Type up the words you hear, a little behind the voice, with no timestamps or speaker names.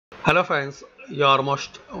Hello friends, you are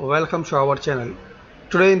most welcome to our channel.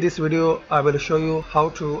 Today in this video I will show you how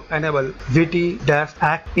to enable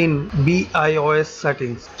VT-Act in BIOS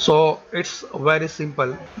settings. So it's very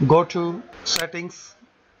simple. Go to settings.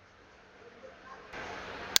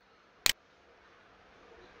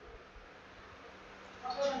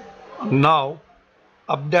 Now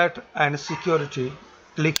update and security.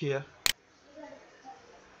 Click here.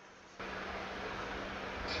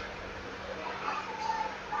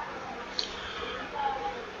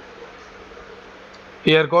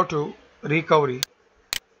 Here go to recovery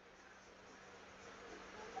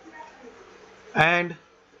and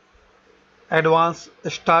advanced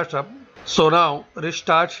startup. So now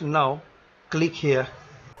restart now. Click here.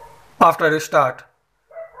 After restart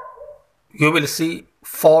you will see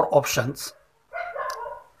four options: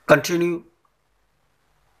 continue,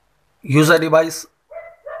 user device,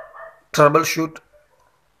 troubleshoot,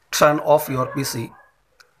 turn off your PC.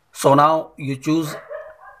 So now you choose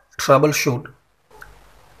troubleshoot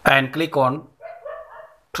and click on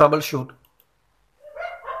troubleshoot.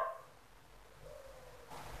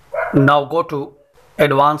 Now go to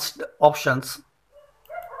advanced options.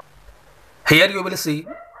 Here you will see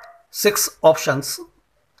 6 options: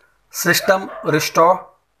 system restore,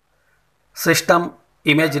 system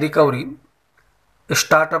image recovery,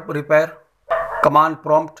 startup repair, command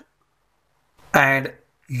prompt, and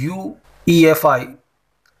UEFI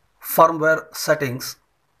firmware settings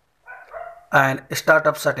and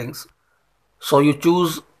startup settings. So you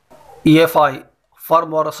choose EFI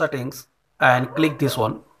firmware settings and click this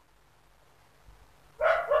one.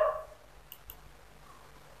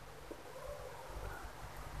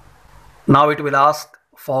 Now it will ask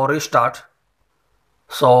for restart.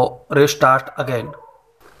 So restart again.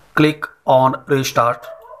 Click on restart.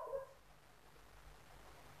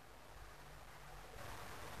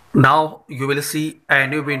 Now you will see a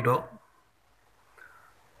new window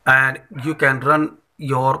and you can run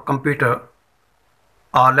your computer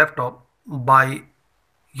or laptop by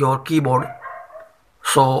your keyboard.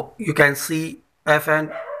 So you can see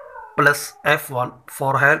Fn plus F1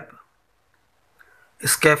 for help,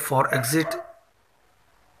 escape for exit,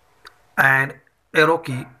 and arrow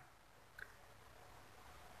key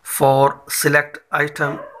for select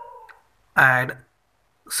item and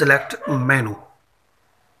select menu.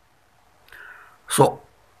 So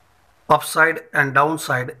upside and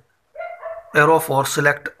downside arrow for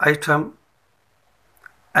select item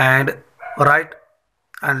and right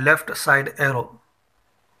and left side arrow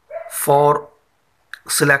for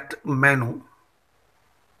select menu.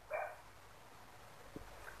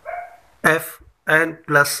 Fn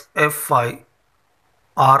plus F5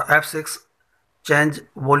 or F6 change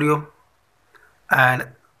volume, and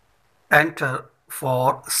enter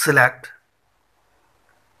for select,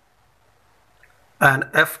 and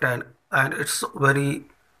F10, and it's very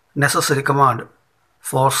necessary command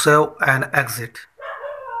for save and exit.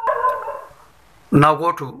 Now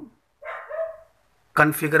go to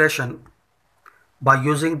configuration by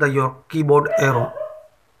using your keyboard arrow.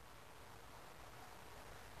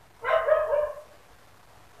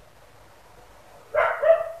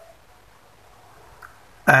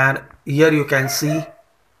 And here you can see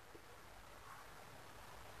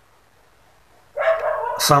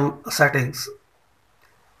some settings.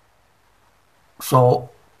 So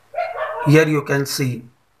here you can see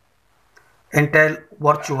Intel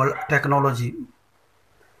virtual technology.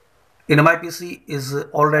 In my PC is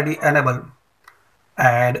already enabled,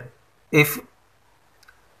 and if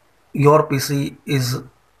your PC is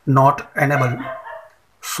not enabled,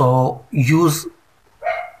 so use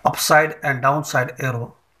upside and downside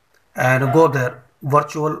arrow and go there,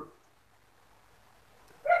 virtual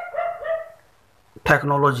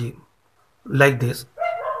technology, like this.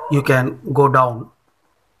 You can go down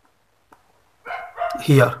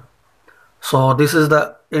here. So this is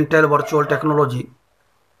the Intel virtual technology.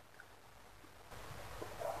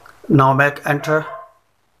 Now make enter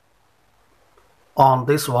on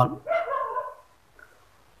this one.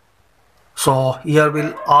 So here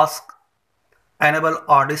will ask enable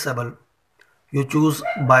or disable. You choose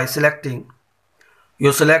by selecting.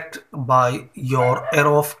 You select by your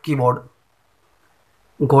arrow of keyboard.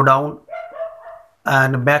 Go down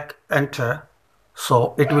and make enter.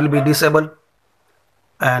 So it will be disabled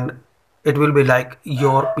and it will be like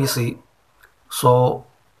your PC. So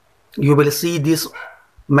you will see this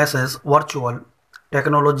message, virtual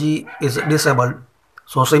technology is disabled.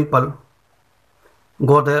 So simple.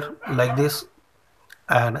 Go there like this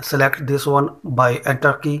and select this one by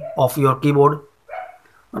enter key of your keyboard.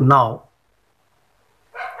 Now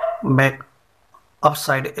make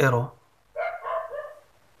upside arrow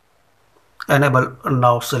enable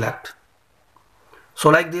now select. So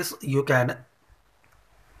like this you can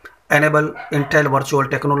enable Intel virtual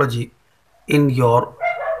technology in your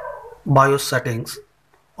BIOS settings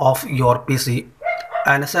of your PC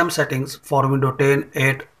and same settings for Windows 10,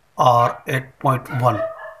 8 or 8.1.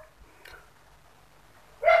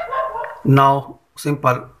 Now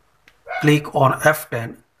simple, click on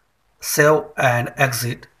F10, save and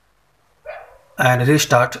exit and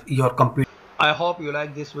restart your computer. I hope you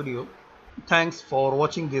like this video. Thanks for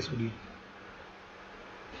watching this video.